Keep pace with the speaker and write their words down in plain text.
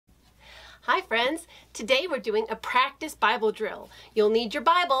Hi friends, today we're doing a practice Bible drill. You'll need your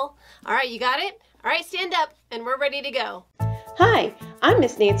Bible. All right, you got it? All right, stand up and we're ready to go. Hi, I'm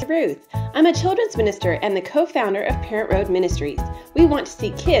Miss Nancy Ruth. I'm a children's minister and the co-founder of Parent Road Ministries. We want to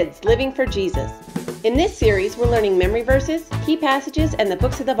see kids living for Jesus. In this series, we're learning memory verses, key passages, and the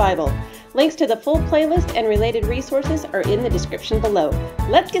books of the Bible. Links to the full playlist and related resources are in the description below.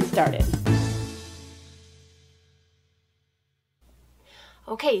 Let's get started.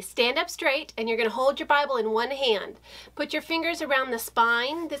 Okay, stand up straight and you're going to hold your Bible in one hand. Put your fingers around the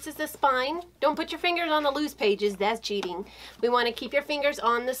spine. This is the spine. Don't put your fingers on the loose pages. That's cheating. We want to keep your fingers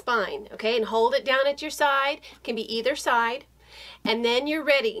on the spine, okay? And hold it down at your side. It can be either side. And then you're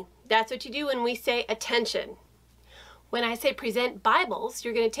ready. That's what you do when we say attention. When I say present Bibles,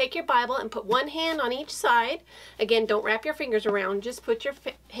 you're going to take your Bible and put one hand on each side. Again, don't wrap your fingers around. Just put your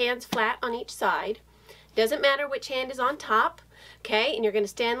hands flat on each side. Doesn't matter which hand is on top. Okay, and you're going to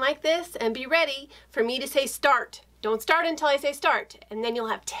stand like this and be ready for me to say start. Don't start until I say start, and then you'll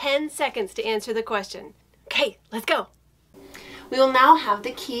have 10 seconds to answer the question. Okay, let's go. We will now have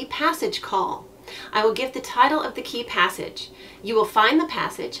the key passage call. I will give the title of the key passage. You will find the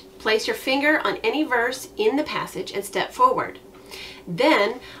passage, place your finger on any verse in the passage, and step forward.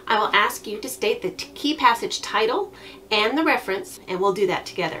 Then I will ask you to state the key passage title and the reference, and we'll do that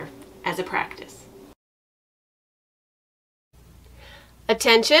together as a practice.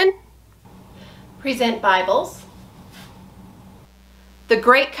 Attention, present Bibles. The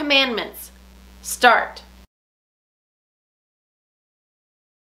Great Commandments, start.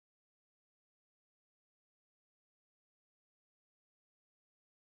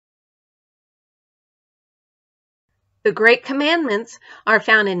 The Great Commandments are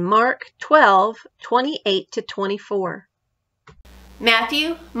found in Mark 12:28-24.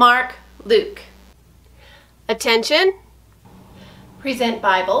 Matthew, Mark, Luke. Attention, present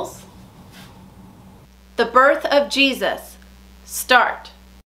Bibles. The birth of Jesus, start.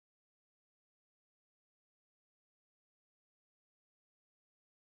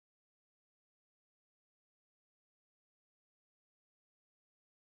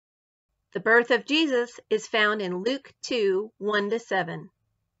 The birth of Jesus is found in Luke 2:1-7.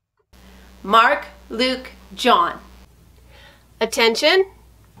 Mark, Luke, John. Attention,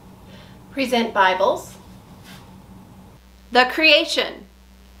 present Bibles. The creation,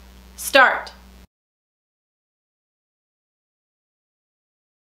 start.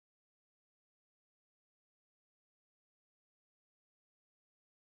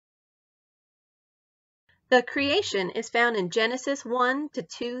 The creation is found in Genesis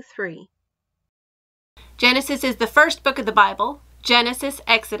 1-2-3. Genesis is the first book of the Bible. Genesis,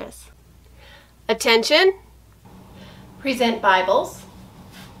 Exodus. Attention, present Bibles.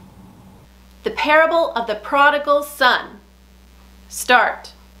 The parable of the prodigal son,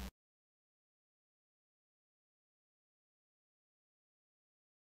 start.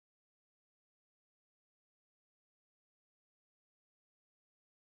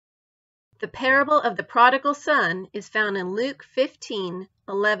 The parable of the prodigal son is found in Luke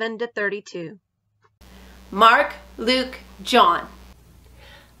 15:11-32. Mark, Luke, John.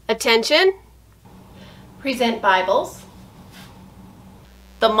 Attention, present Bibles.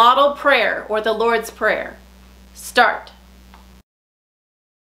 The model prayer or the Lord's Prayer, start.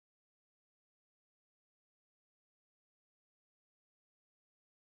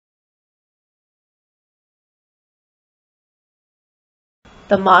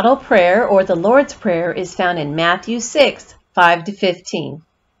 The model prayer or the Lord's Prayer is found in Matthew 6:5-15.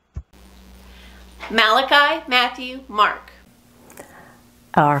 Malachi, Matthew, Mark.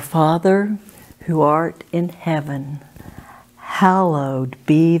 Our Father, who art in heaven, hallowed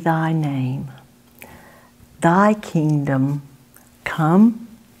be thy name. Thy kingdom come,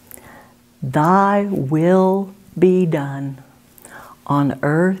 thy will be done, on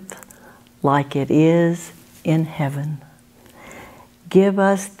earth like it is in heaven. Give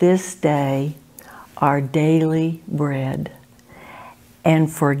us this day our daily bread, and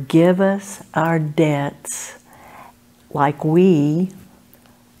forgive us our debts like we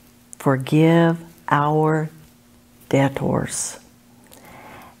forgive our debtors.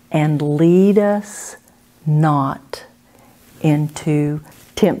 And lead us not into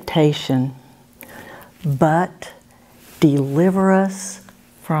temptation, but deliver us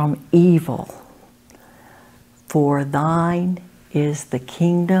from evil. For thine is the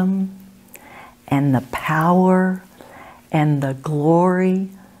kingdom and the power and the glory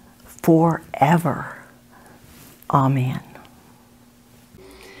forever. Amen.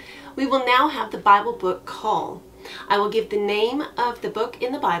 We will now have the Bible book call. I will give the name of the book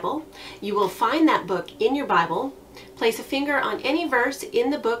in the Bible. You will find that book in your Bible. Place a finger on any verse in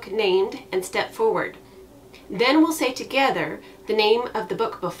the book named and step forward. Then we'll say together the name of the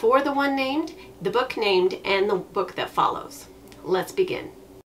book before the one named, the book named, and the book that follows. Let's begin.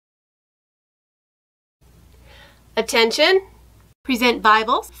 Attention! Present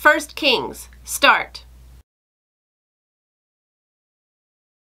Bibles. 1 Kings. Start.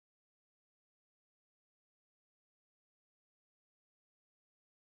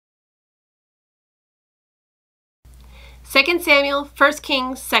 Second Samuel, 1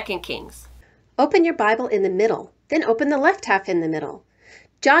 Kings, 2 Kings. Open your Bible in the middle, then open the left half in the middle.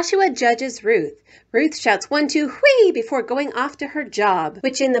 Joshua judges Ruth. Ruth shouts 1, 2, whee before going off to her job,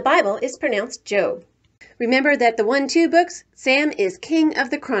 which in the Bible is pronounced Job. Remember that the 1, 2 books, Sam is king of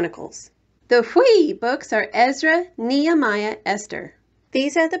the Chronicles. The whee books are Ezra, Nehemiah, Esther.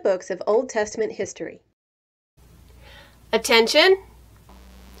 These are the books of Old Testament history. Attention!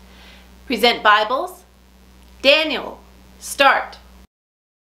 Present Bibles. Daniel. Start.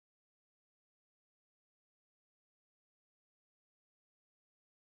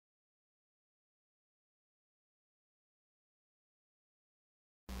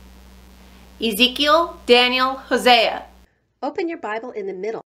 Ezekiel, Daniel, Hosea. Open your Bible in the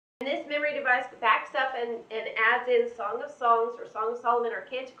middle. And this memory device backs up and adds in Song of Songs or Song of Solomon or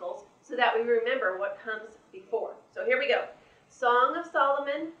Canticles so that we remember what comes before. So here we go. Song of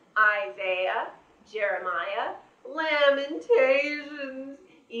Solomon, Isaiah, Jeremiah, Lamentations,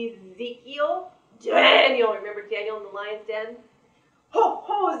 Ezekiel, Daniel. Remember Daniel in the lion's den?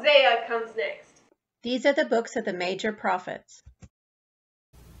 Hosea comes next. These are the books of the major prophets.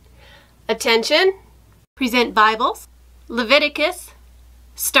 Attention! Present Bibles. Leviticus.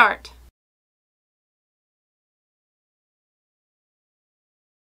 Start.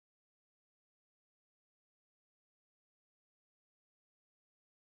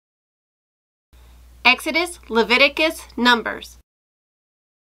 Exodus, Leviticus, Numbers.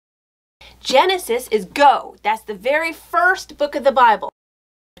 Genesis is go. That's the very first book of the Bible.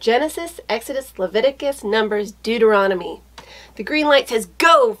 Genesis, Exodus, Leviticus, Numbers, Deuteronomy. The green light says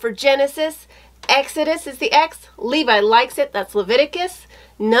go for Genesis. Exodus is the X. Levi likes it. That's Leviticus.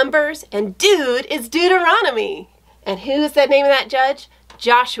 Numbers and dude is Deuteronomy. And who is the name of that judge?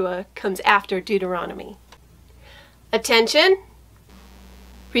 Joshua comes after Deuteronomy. Attention.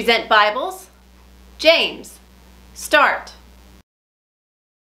 Present Bibles. James. Start.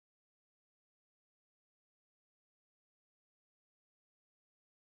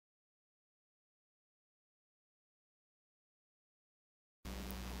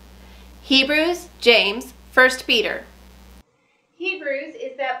 Hebrews, James, 1 Peter. Hebrews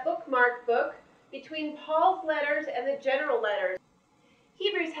is that bookmark book between Paul's letters and the general letters.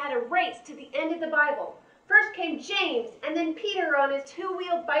 Hebrews had a race to the end of the Bible. First came James, and then Peter on his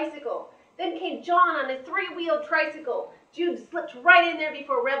two-wheeled bicycle. Then came John on his three-wheeled tricycle. Jude slipped right in there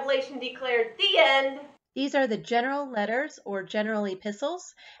before Revelation declared the end. These are the general letters or general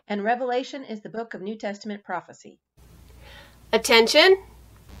epistles, and Revelation is the book of New Testament prophecy. Attention!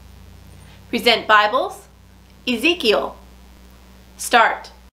 Present Bibles. Ezekiel.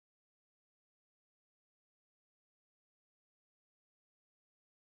 Start.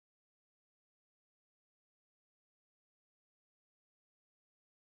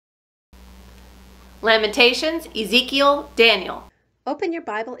 Lamentations, Ezekiel, Daniel. Open your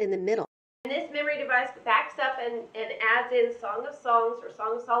Bible in the middle. And this memory device backs up and adds in Song of Songs or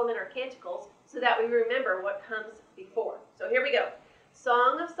Song of Solomon or Canticles so that we remember what comes before. So here we go.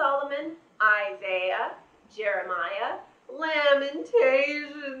 Song of Solomon, Isaiah, Jeremiah,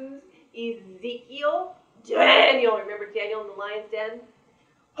 Lamentations, Ezekiel, Daniel. Remember Daniel in the lion's den?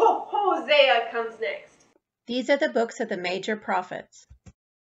 Hosea comes next. These are the books of the major prophets.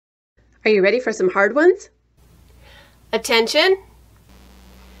 Are you ready for some hard ones? Attention.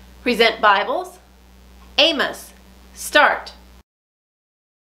 Present Bibles. Amos. Start.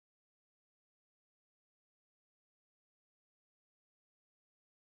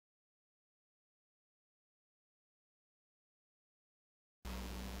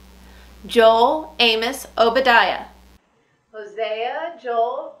 Joel, Amos, Obadiah. Hosea,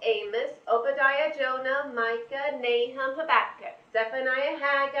 Joel, Amos, Obadiah, Jonah, Micah, Nahum, Habakkuk, Zephaniah,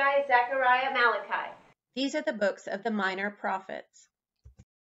 Haggai, Zechariah, Malachi. These are the books of the minor prophets.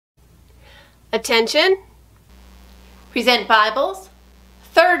 Attention. Present Bibles.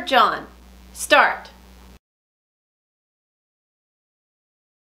 3 John. Start.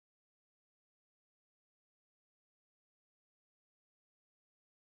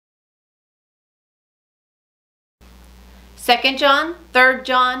 Second John, 3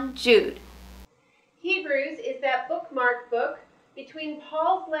 John, Jude. Hebrews is that bookmark book between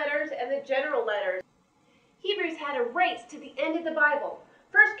Paul's letters and the general letters. Hebrews had a race to the end of the Bible.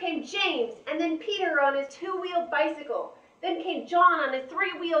 First came James, and then Peter on his two-wheeled bicycle. Then came John on his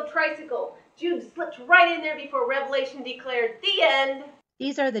three-wheeled tricycle. Jude slipped right in there before Revelation declared, "The end."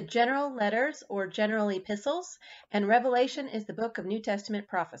 These are the general letters or general epistles, and Revelation is the book of New Testament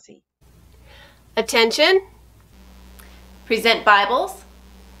prophecy. Attention. Present Bibles.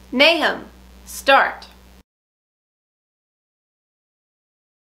 Nahum, start.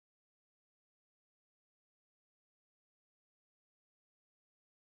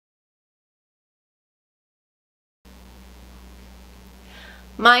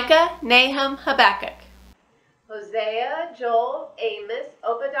 Micah, Nahum, Habakkuk. Hosea, Joel, Amos,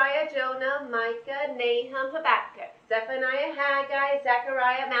 Obadiah, Jonah, Micah, Nahum, Habakkuk, Zephaniah, Haggai,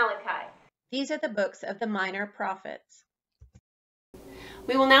 Zechariah, Malachi. These are the books of the minor prophets.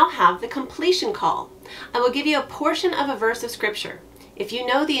 We will now have the completion call. I will give you a portion of a verse of Scripture. If you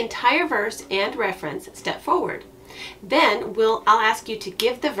know the entire verse and reference, step forward. Then I'll ask you to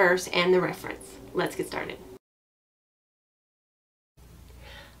give the verse and the reference. Let's get started.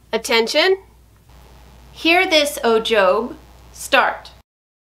 Attention. Hear this, O Job. Start.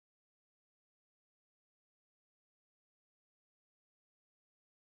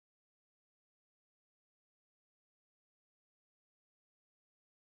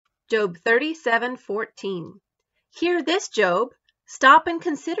 Job 37:14. Hear this, Job. Stop and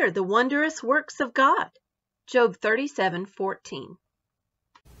consider the wondrous works of God. Job 37:14.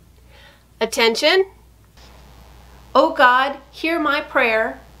 Attention. O God, hear my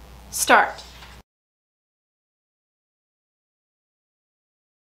prayer. Start.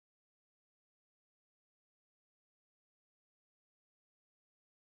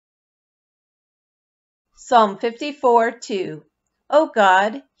 Psalm 54:2. O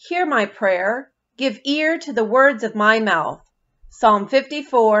God, hear my prayer. Give ear to the words of my mouth. Psalm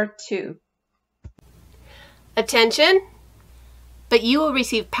 54:2. Attention. But you will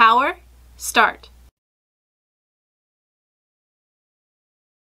receive power. Start.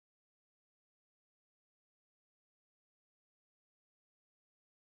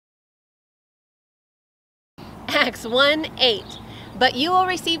 Acts 1:8. But you will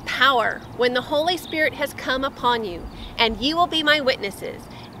receive power when the Holy Spirit has come upon you, and you will be my witnesses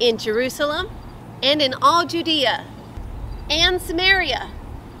in Jerusalem and in all Judea and Samaria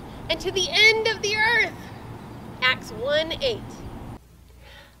and to the end of the earth. Acts 1:8.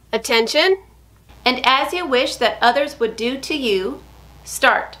 Attention. And as you wish that others would do to you,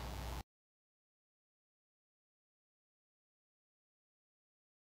 start.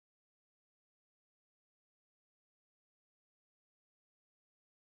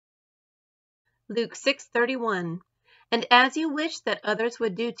 Luke 6:31. And as you wish that others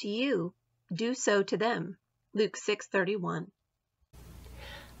would do to you, do so to them. Luke 6:31.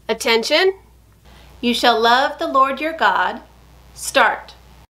 Attention. You shall love the Lord your God. Start.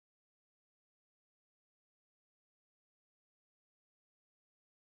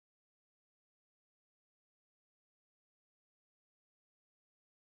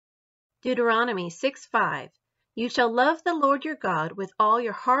 Deuteronomy 6:5. You shall love the Lord your God with all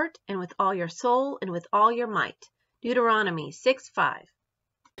your heart and with all your soul and with all your might. Deuteronomy 6:5.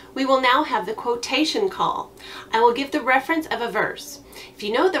 We will now have the quotation call. I will give the reference of a verse. If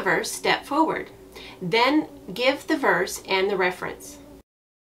you know the verse, step forward. Then give the verse and the reference.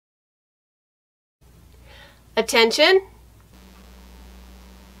 Attention.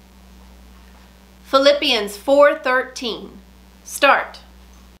 Philippians 4:13. Start.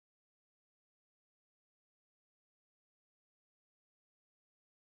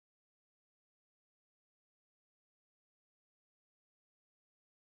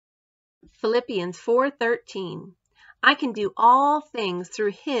 Philippians 4:13. I can do all things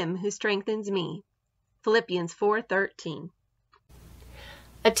through him who strengthens me. Philippians 4:13.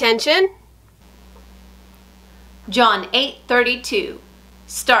 Attention. John 8:32.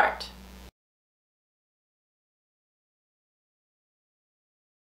 Start.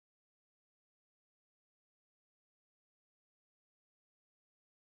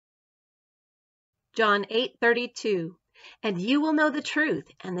 John 8:32. And you will know the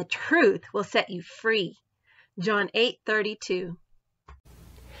truth, and the truth will set you free. John 8:32.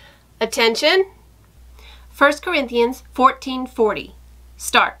 Attention. 1 Corinthians 14:40.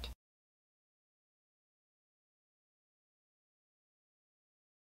 Start.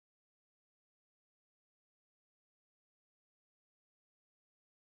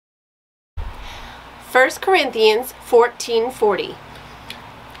 First Corinthians 14:40.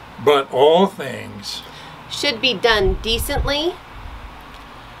 But all things Should be done decently.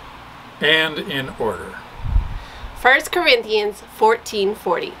 and in order. 1 Corinthians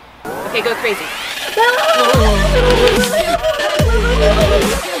 14:40. Okay, go crazy.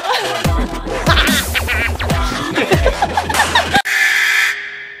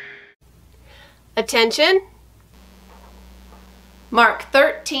 Attention. Mark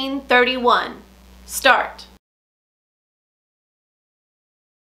 13:31. Start.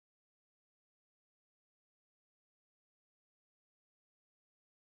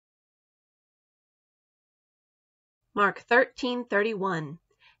 Mark 13:31.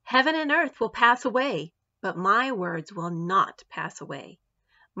 Heaven and earth will pass away, but my words will not pass away.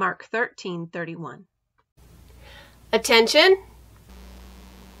 Mark 13:31. Attention.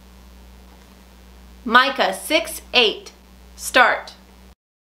 Micah 6:8. Start.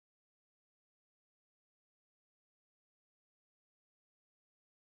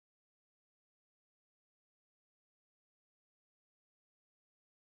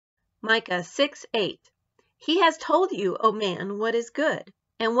 Micah 6:8. He has told you, O man, what is good.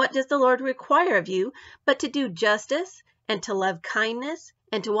 And what does the Lord require of you but to do justice and to love kindness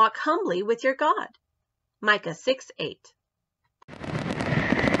and to walk humbly with your God? Micah 6:8.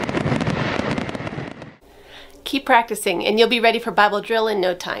 Keep practicing and you'll be ready for Bible drill in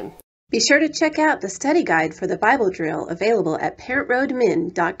no time. Be sure to check out the study guide for the Bible drill available at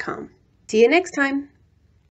parentroadmin.com. See you next time.